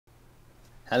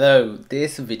Hello,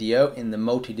 this video in the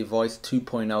Multi-Device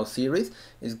 2.0 series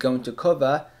is going to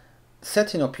cover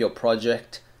setting up your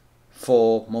project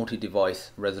for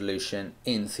multi-device resolution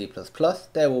in C++.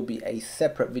 There will be a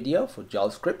separate video for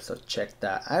JavaScript, so check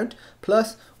that out.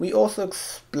 Plus, we also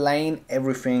explain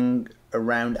everything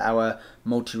around our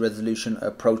multi-resolution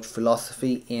approach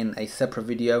philosophy in a separate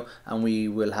video, and we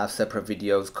will have separate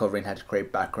videos covering how to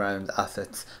create backgrounds,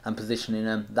 assets and positioning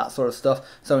them, that sort of stuff.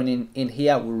 So in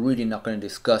here we're really not going to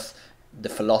discuss the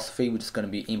philosophy, we're just going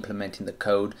to be implementing the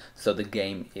code so the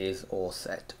game is all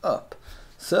set up.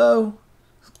 So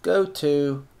go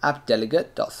to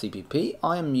appdelegate.cpp.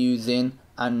 I am using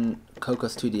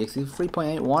Cocos2d-x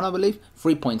 3.81, I believe,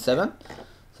 3.7.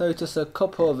 So it's just a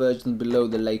couple of versions below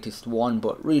the latest one,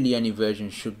 but really any version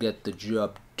should get the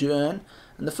job done.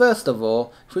 And the first of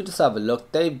all, if we just have a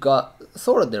look, they've got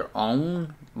sort of their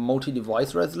own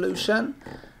multi-device resolution,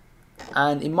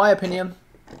 and in my opinion,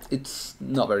 it's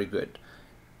not very good.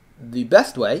 The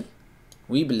best way,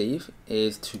 we believe,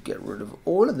 is to get rid of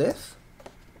all of this.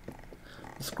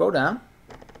 Scroll down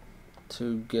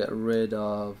to get rid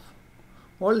of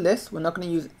all of this. We're not going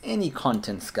to use any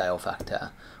content scale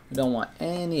factor. We don't want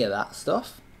any of that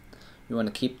stuff. We want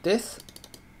to keep this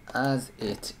as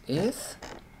it is.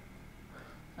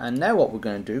 And now what we're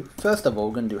going to do, first of all,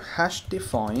 we're going to do hash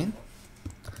define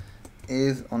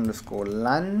is underscore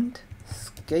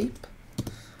landscape.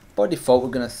 By default, we're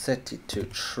going to set it to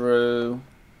true,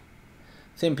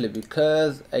 simply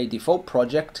because a default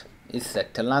project is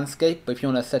set to landscape. But if you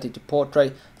want to set it to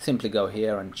portrait, simply go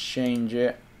here and change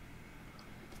it.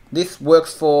 This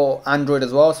works for Android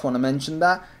as well, so I want to mention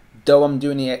that. Though I'm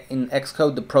doing it in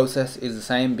Xcode, the process is the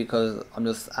same because I'm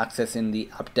just accessing the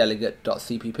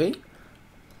appdelegate.cpp.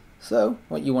 So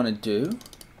what you want to do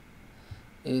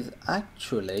is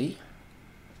actually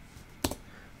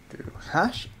do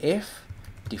hash if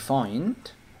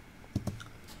defined,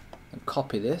 and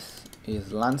copy this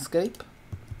is landscape.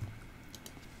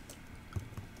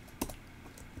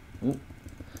 Ooh,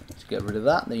 just get rid of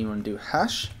that. Then you want to do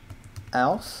hash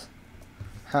else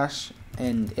hash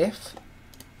end if.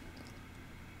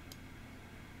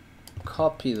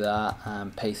 Copy that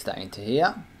and paste that into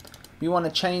here. We want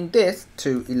to change this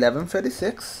to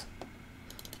 1136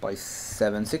 by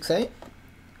 768.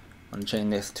 I want to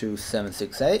change this to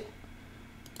 768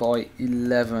 by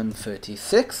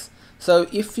 1136. So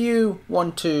if you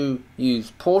want to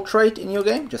use portrait in your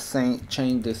game, just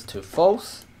change this to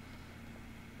false.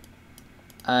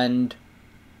 And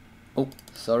oh,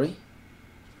 sorry,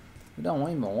 we don't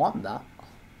even want that.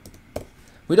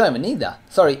 We don't even need that.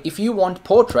 Sorry, if you want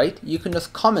portrait, you can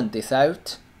just comment this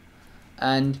out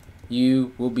and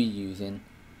you will be using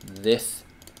this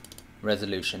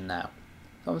resolution now.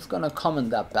 So I'm just going to comment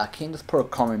that back in. Just put a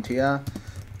comment here.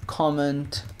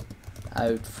 Comment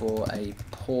out for a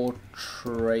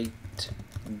portrait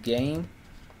game.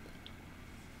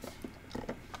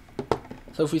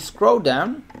 So if we scroll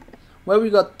down, where we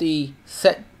got the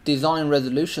set design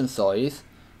resolution size,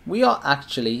 we are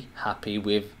actually happy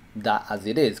with that as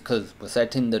it is, because we're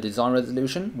setting the design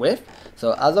resolution width.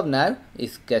 So as of now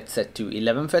it gets set to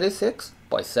 1136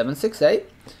 by 768,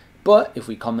 but if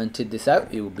we commented this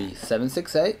out, it will be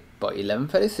 768 by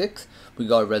 1136. We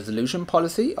got a resolution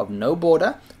policy of no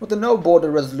border. What the no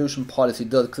border resolution policy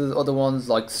does, because other ones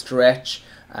like stretch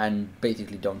and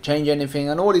basically don't change anything,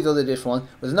 and all these other different ones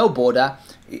with no border,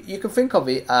 you can think of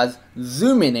it as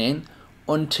zooming in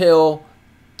until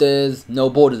there's no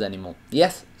borders anymore.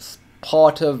 Yes,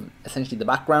 part of essentially the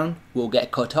background will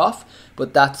get cut off,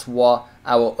 but that's what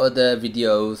our other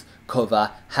videos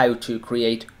cover, how to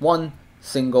create one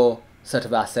single set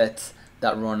of assets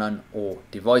that run on all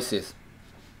devices.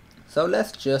 So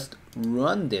let's just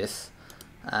run this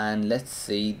and let's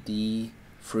see the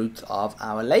fruits of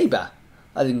our labor.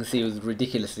 As you can see, it was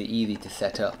ridiculously easy to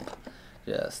set up.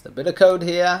 Just a bit of code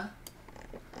here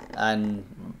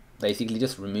and basically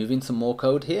just removing some more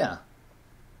code here.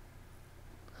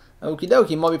 Okie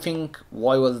dokie, you might be thinking,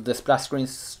 why was the splash screen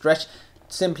stretched?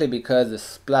 Simply because the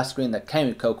splash screen that came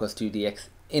with Cocos2d-x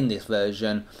in this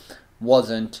version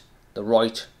wasn't the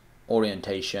right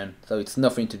orientation, so it's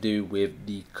nothing to do with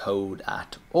the code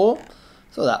at all.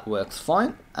 So that works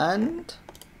fine. And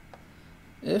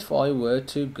if I were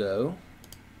to go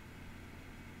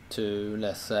to,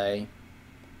 let's say,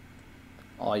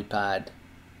 iPad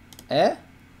Air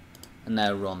and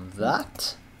now run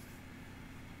that,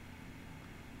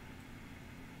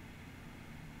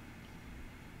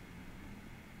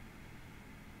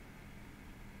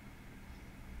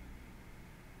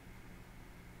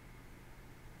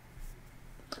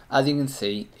 as you can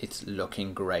see, it's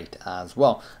looking great as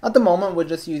well. At the moment, we're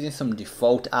just using some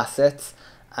default assets,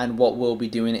 and what we'll be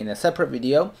doing in a separate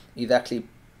video is actually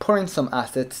putting some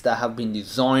assets that have been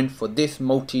designed for this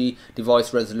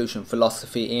multi-device resolution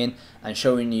philosophy in and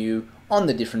showing you on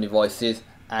the different devices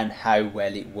and how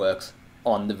well it works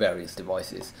on the various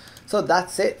devices. So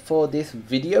that's it for this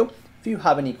video. If you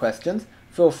have any questions,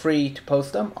 feel free to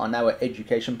post them on our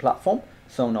education platform,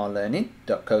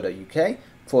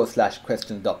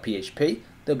 sonarlearning.co.uk/questions.php.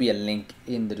 There'll be a link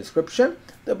in the description.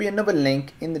 There'll be another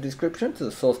link in the description to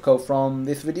the source code from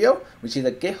this video, which is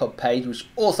a GitHub page which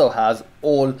also has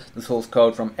all the source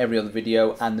code from every other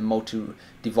video and the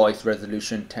multi-device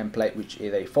resolution template, which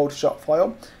is a Photoshop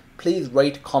file. Please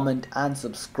rate, comment and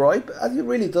subscribe, as it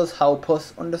really does help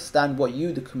us understand what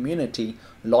you, the community,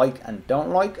 like and don't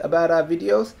like about our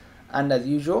videos. And as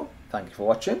usual, thank you for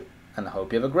watching and I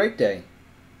hope you have a great day.